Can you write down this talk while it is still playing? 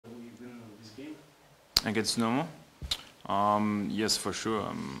Against Dinamo? Yes, for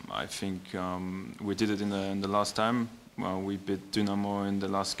sure. I think we did it in the last time. We beat Dinamo in the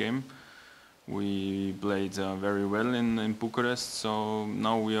last game. We played very well in Bucharest, so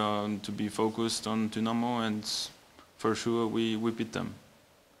now we are to be focused on Dinamo, and for sure we beat them.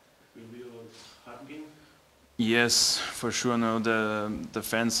 Will be a hard game? Yes, for sure. No, the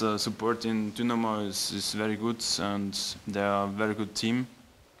fans supporting Dinamo is very good, and they are a very good team.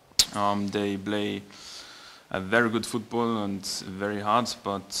 They play a very good football and very hard,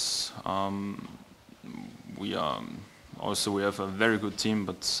 but we have a very good team.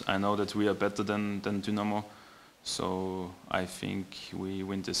 But I know that we are better than Dinamo, so I think we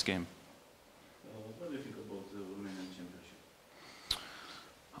win this game. What do you think about the Romanian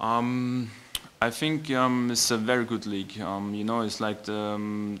Championship? I think it's a very good league. It's like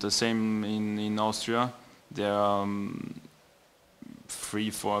the same in Austria. There are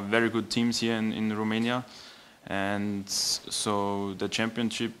 3-4 very good teams here in Romania, and so the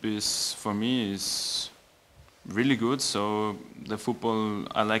championship is for me is really good. So the football,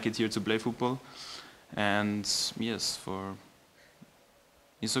 I like it here to play football, and yes,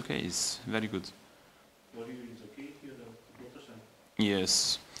 it's okay. It's very good. For you, it's okay here, the Bucharest?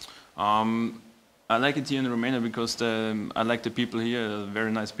 Yes. I like it here in Romania because I like the people here,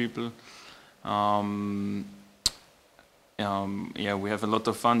 very nice people. Yeah, we have a lot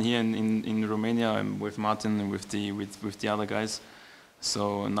of fun here in Romania. I'm with Martin and with the other guys.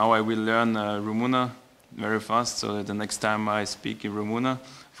 So now I will learn Romuna very fast. So that the next time I speak in Romuna,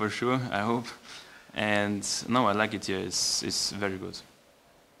 for sure, I hope. And no, I like it here. It's very good.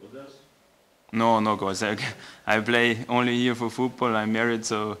 What else? No goals. I play only here for football. I'm married,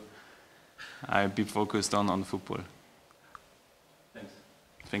 so I'll be focused on football. Thanks.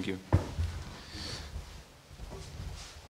 Thank you.